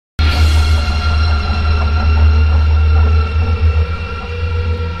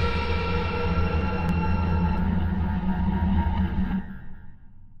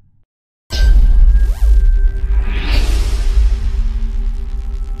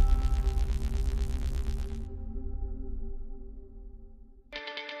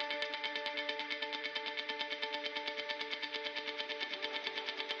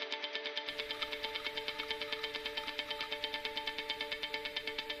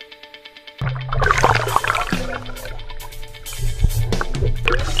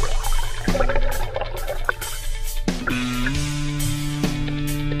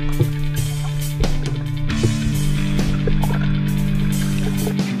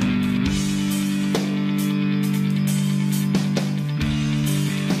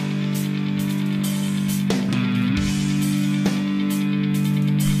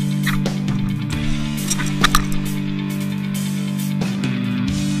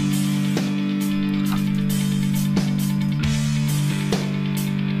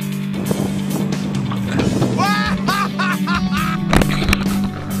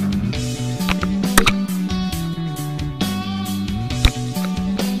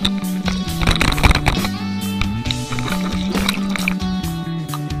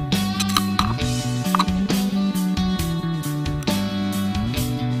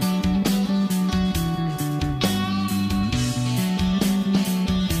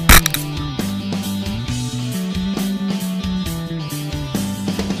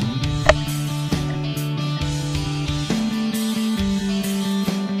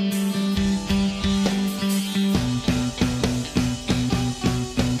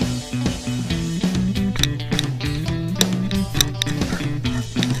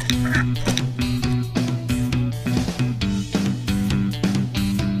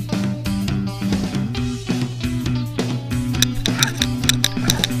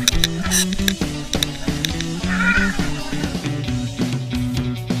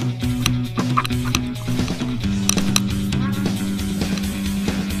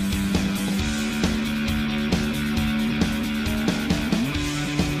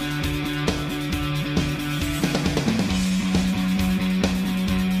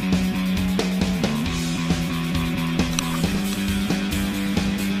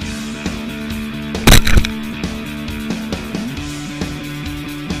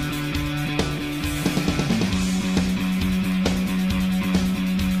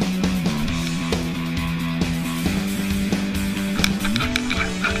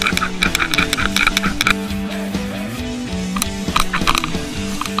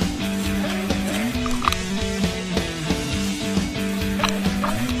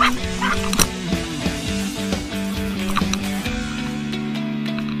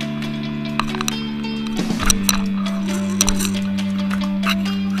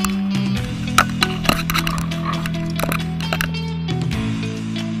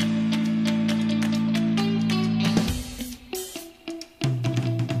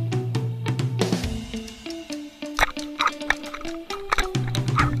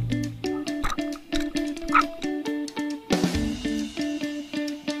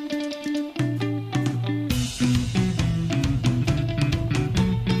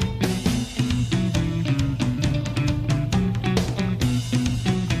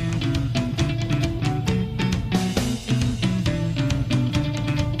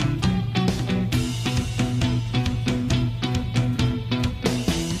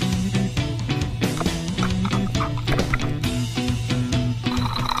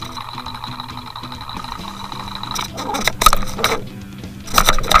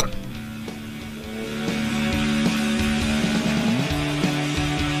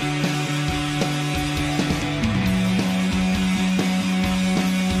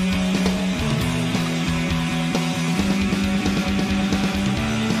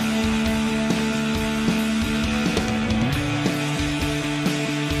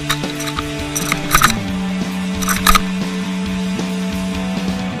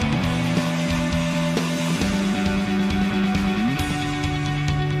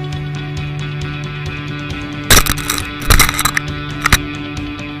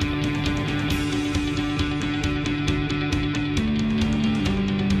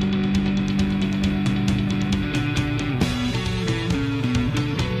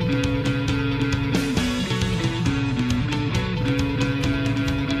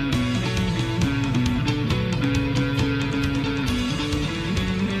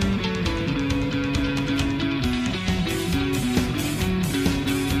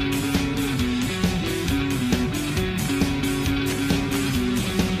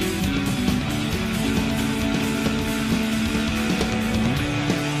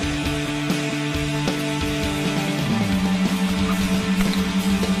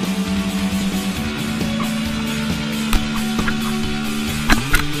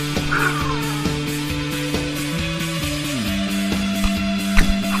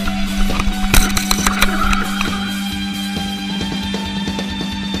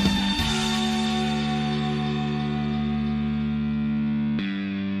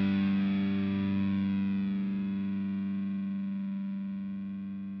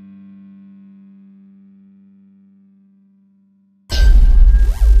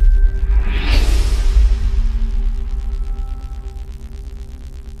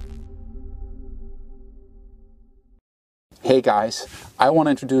Hey guys, I want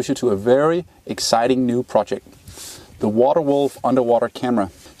to introduce you to a very exciting new project, the WaterWolf underwater camera.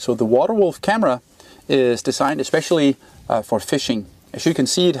 So the WaterWolf camera is designed especially for fishing. As you can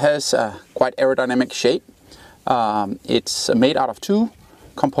see, it has a quite aerodynamic shape. It's made out of two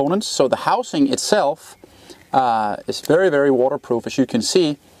components. So the housing itself is very, very waterproof. As you can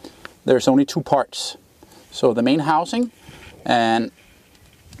see, there's only two parts. So the main housing, and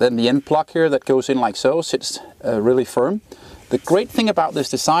then the end plug here that goes in like so, sits really firm. The great thing about this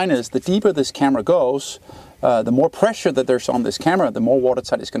design is the deeper this camera goes, the more pressure that there's on this camera, the more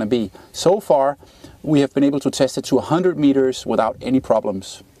watertight it's going to be. So far, we have been able to test it to 100 meters without any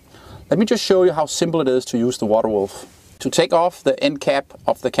problems. Let me just show you how simple it is to use the WaterWolf. To take off the end cap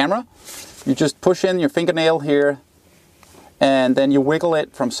of the camera, you just push in your fingernail here, and then you wiggle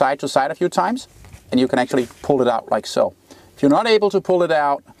it from side to side a few times, and you can actually pull it out like so. If you're not able to pull it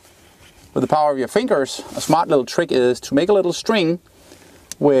out with the power of your fingers, a smart little trick is to make a little string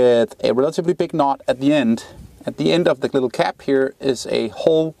with a relatively big knot at the end. At the end of the little cap here is a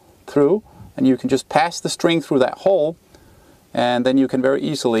hole through, and you can just pass the string through that hole, and then you can very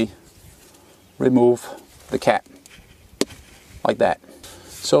easily remove the cap like that.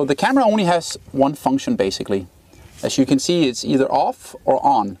 So the camera only has one function basically. As you can see, it's either off or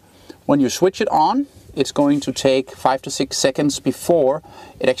on. When you switch it on, it's going to take 5 to 6 seconds before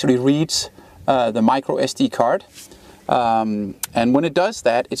it actually reads the micro SD card. And when it does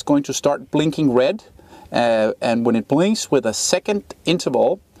that, it's going to start blinking red. And when it blinks with a second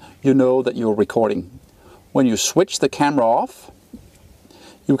interval, you know that you're recording. When you switch the camera off,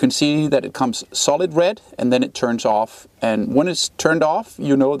 you can see that it comes solid red and then it turns off. And when it's turned off,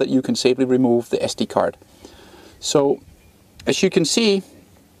 you know that you can safely remove the SD card. So as you can see,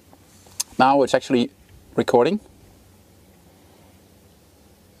 now it's actually recording.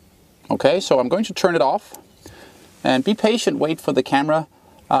 Okay, so I'm going to turn it off, and be patient, wait for the camera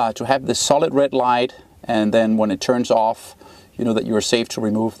to have this solid red light, and then when it turns off, you know that you're safe to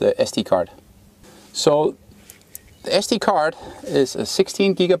remove the SD card. So the SD card is a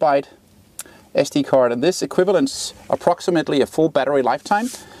 16 gigabyte SD card, and this equivalents approximately a full battery lifetime,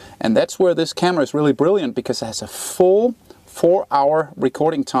 and that's where this camera is really brilliant, because it has a full 4-hour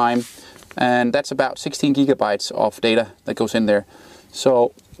recording time, and that's about 16 gigabytes of data that goes in there.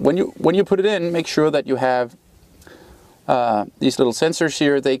 So when you put it in, make sure that you have these little sensors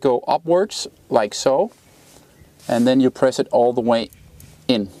here. They go upwards like so, and then you press it all the way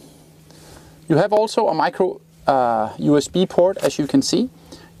in. You have also a micro USB port, as you can see.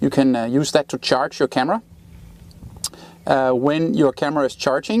 You can use that to charge your camera. When your camera is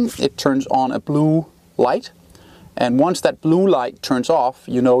charging, it turns on a blue light. And once that blue light turns off,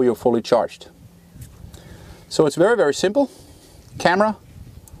 you know you're fully charged. So it's very, very simple. Camera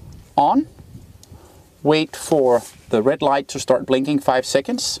on. Wait for the red light to start blinking 5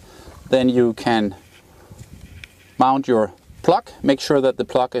 seconds. Then you can mount your plug. Make sure that the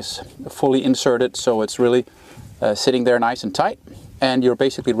plug is fully inserted so it's really sitting there nice and tight. And you're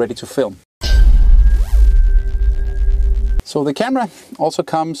basically ready to film. So the camera also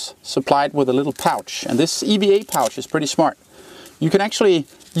comes supplied with a little pouch, and this EVA pouch is pretty smart. You can actually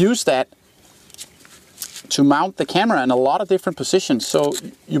use that to mount the camera in a lot of different positions. So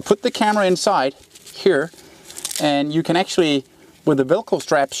you put the camera inside here, and you can actually, with the Velcro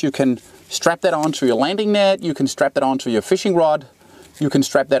straps, you can strap that onto your landing net, you can strap that onto your fishing rod, you can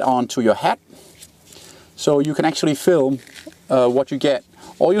strap that onto your hat. So you can actually film what you get.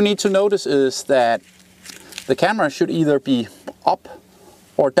 All you need to notice is that the camera should either be up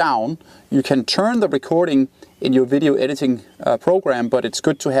or down. You can turn the recording in your video editing program, but it's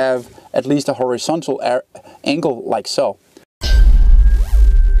good to have at least a horizontal angle like so.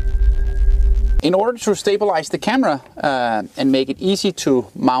 In order to stabilize the camera and make it easy to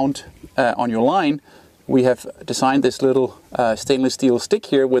mount on your line, we have designed this little stainless steel stick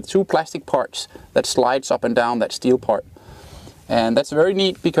here with two plastic parts that slides up and down that steel part. And that's very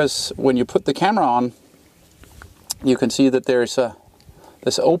neat, because when you put the camera on, you can see that there's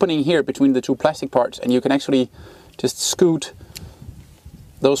this opening here between the two plastic parts, and you can actually just scoot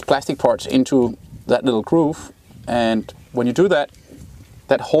those plastic parts into that little groove. And when you do that,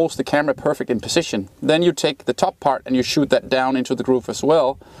 that holds the camera perfect in position. Then you take the top part and you shoot that down into the groove as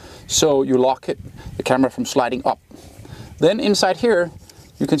well, so you lock the camera from sliding up. Then inside here,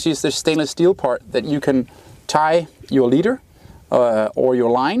 you can see it's this stainless steel part that you can tie your leader or your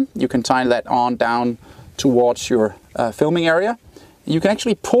line. You can tie that on down towards your filming area. You can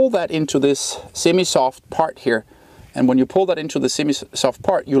actually pull that into this semi-soft part here, and when you pull that into the semi-soft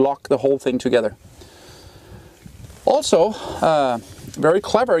part, you lock the whole thing together. Also, very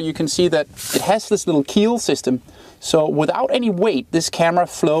clever, you can see that it has this little keel system, So without any weight, this camera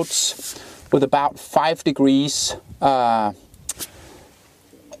floats with about 5 degrees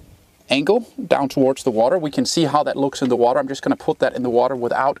angle down towards the water. We can see how that looks in the water. I'm just going to put that in the water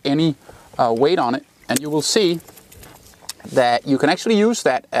without any weight on it, and you will see that you can actually use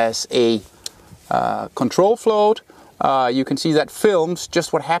that as a control float. You can see that films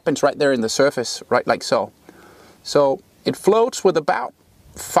just what happens right there in the surface, right like so. So it floats with about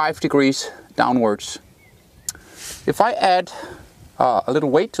 5 degrees downwards. If I add a little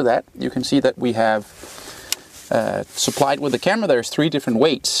weight to that, you can see that we have supplied with the camera, there's 3 different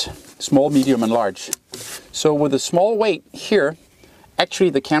weights: small, medium and large. So with a small weight here,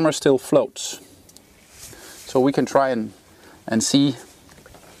 actually the camera still floats. So we can try and see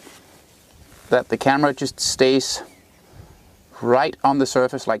that the camera just stays right on the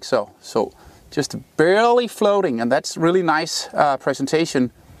surface like so. So just barely floating, and that's really nice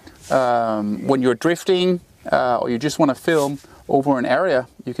presentation when you're drifting or you just want to film over an area.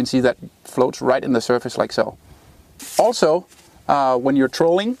 You can see that floats right in the surface like so. Also, when you're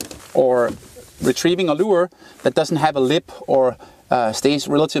trolling or retrieving a lure that doesn't have a lip or stays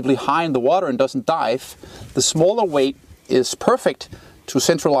relatively high in the water and doesn't dive, the smaller weight is perfect to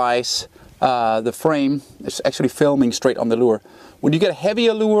centralize the frame. It's actually filming straight on the lure. When you get a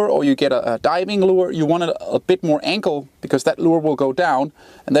heavier lure or you get a diving lure, you want a bit more angle because that lure will go down,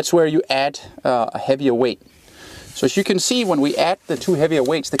 and that's where you add a heavier weight. So as you can see, when we add the 2 heavier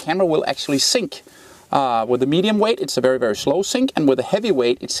weights, the camera will actually sink. With the medium weight, it's a very, very slow sink, and with the heavy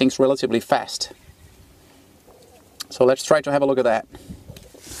weight, it sinks relatively fast. So let's try to have a look at that.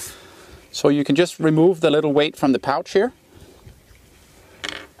 So you can just remove the little weight from the pouch here,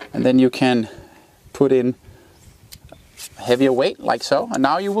 and then you can put in a heavier weight like so, and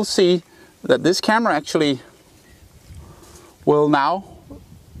now you will see that this camera actually will now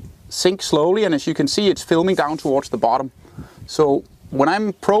sink slowly, and as you can see, it's filming down towards the bottom. So when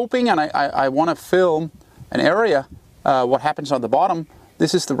I'm probing and I want to film an area, what happens on the bottom,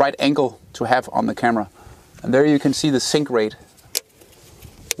 this is the right angle to have on the camera. And there you can see the sink rate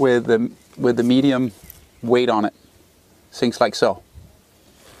with the medium weight on it. Sinks like so.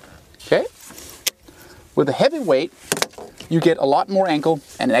 Okay. With the heavy weight, you get a lot more angle,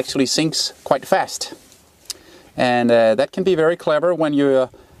 and it actually sinks quite fast. And that can be very clever when you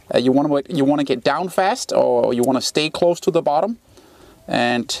want to get down fast, or you want to stay close to the bottom.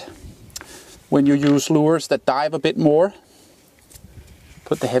 And when you use lures that dive a bit more,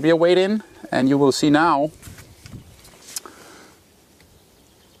 put the heavier weight in, and you will see now,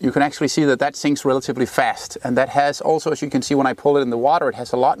 you can actually see that that sinks relatively fast. And that has also, as you can see when I pull it in the water, it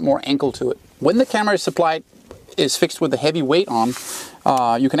has a lot more angle to it. When the camera is fixed with the heavy weight on,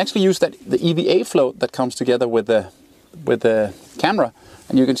 you can actually use the EVA float that comes together with the camera.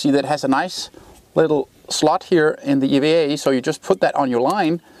 And you can see that it has a nice little slot here in the EVA, so you just put that on your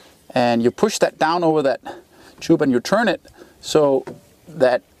line and you push that down over that tube and you turn it so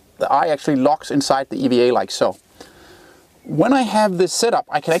that the eye actually locks inside the EVA like so. When I have this set up,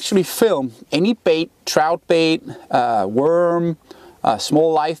 I can actually film any bait, trout bait, worm,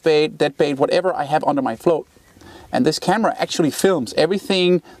 small live bait, dead bait, whatever I have under my float. And this camera actually films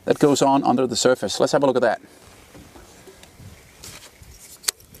everything that goes on under the surface. Let's have a look at that.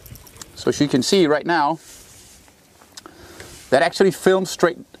 So as you can see right now, that actually films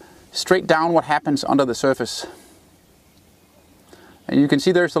straight down what happens under the surface. And you can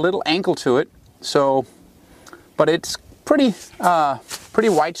see there's a little angle to it, but it's pretty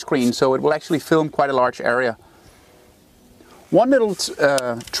widescreen, so it will actually film quite a large area. One little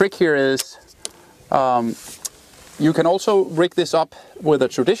trick here is you can also rig this up with a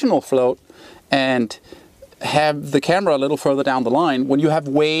traditional float and have the camera a little further down the line. When you have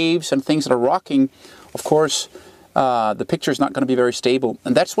waves and things that are rocking, of course, the picture is not going to be very stable.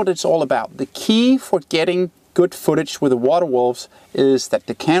 And that's what it's all about. The key for getting good footage with the water wolves is that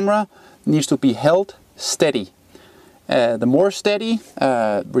the camera needs to be held steady. The more steady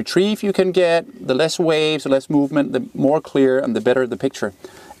retrieve you can get, the less waves, the less movement, the more clear and the better the picture.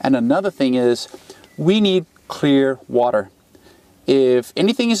 And another thing is, we need clear water. If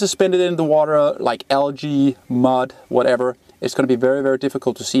anything is suspended in the water, like algae, mud, whatever, it's going to be very, very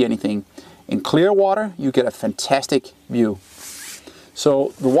difficult to see anything. In clear water, you get a fantastic view.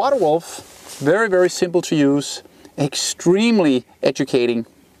 So the water wolf, very, very simple to use, extremely educating.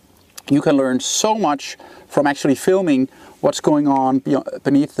 You can learn so much from actually filming what's going on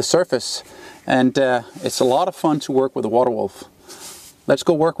beneath the surface. And it's a lot of fun to work with the water wolf. Let's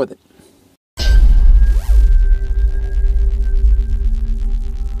go work with it.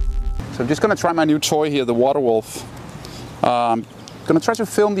 So I'm just going to try my new toy here, the water wolf. I'm going to try to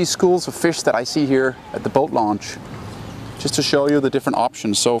film these schools of fish that I see here at the boat launch. just to show you the different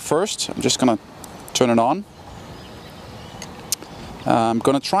options. So first, I'm just gonna turn it on. I'm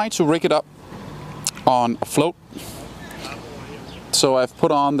gonna try to rig it up on a float. So I've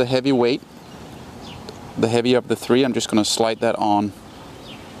put on the heavy weight, the heavier of the three. I'm just gonna slide that on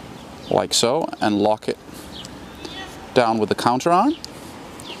like so and lock it down with the counter arm.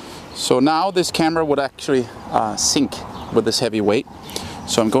 So now this camera would actually sink with this heavy weight.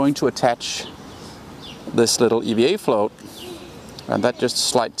 So I'm going to attach this little EVA float, and that just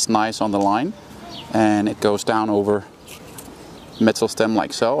slides nice on the line, and it goes down over metal stem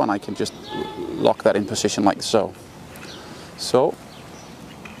like so, and I can just lock that in position like so. So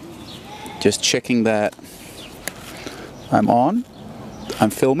just checking that I'm on, I'm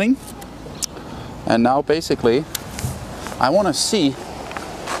filming, and now basically I want to see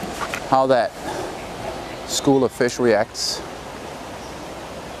how that school of fish reacts.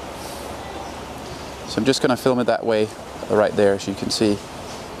 So I'm just going to film it that way, right there, as you can see.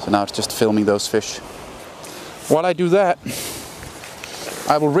 So now it's just filming those fish. While I do that,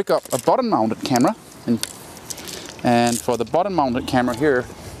 I will rig up a bottom mounted camera, and for the bottom mounted camera here,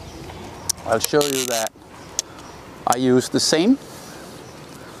 I'll show you that I use the same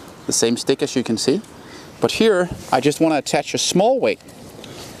stick as you can see, but here I just want to attach a small weight.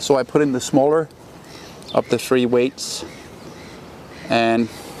 So I put in the smaller of the three weights, and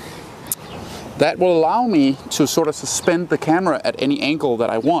that will allow me to sort of suspend the camera at any angle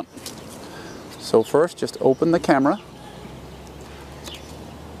that I want. So first, just open the camera,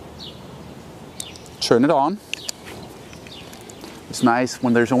 turn it on. It's nice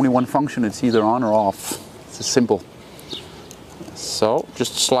when there's only one function, it's either on or off. It's simple. So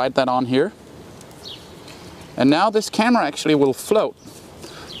just slide that on here. And now this camera actually will float,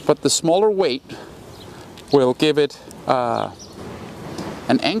 but the smaller weight will give it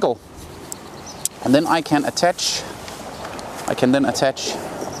an angle. And then I can then attach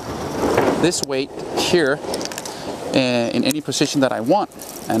this weight here in any position that I want.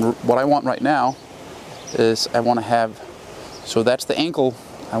 And what I want right now is I want to have, so that's the angle.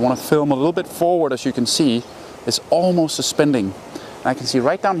 I want to film a little bit forward, as you can see. It's almost suspending. And I can see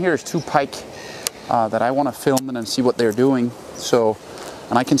right down here is two pike that I want to film and then see what they're doing. So,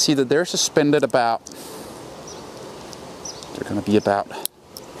 and I can see that they're suspended about, they're going to be about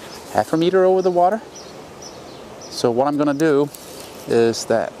half a meter over the water. So what I'm going to do is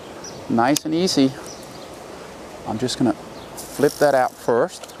that, nice and easy, I'm just going to flip that out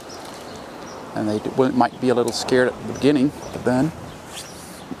first. And they might be a little scared at the beginning, but then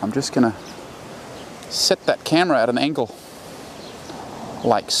I'm just going to set that camera at an angle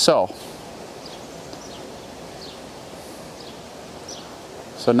like so.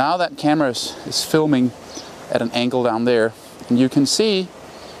 So now that camera is filming at an angle down there, and you can see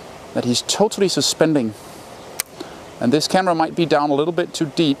that he's totally suspending. And this camera might be down a little bit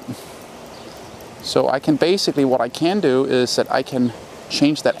too deep. So I can basically, what I can do is that I can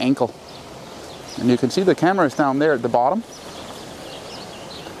change that angle. And you can see the camera is down there at the bottom.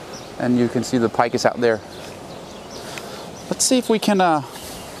 And you can see the pike is out there. Let's see if we can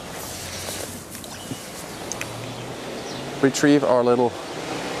retrieve our little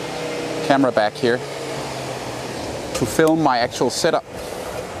camera back here to film my actual setup.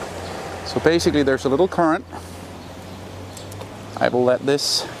 So basically there's a little current. I will let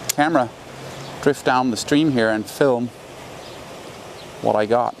this camera drift down the stream here and film what I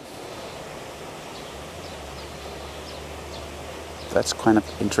got. That's kind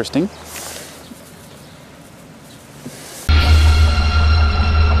of interesting.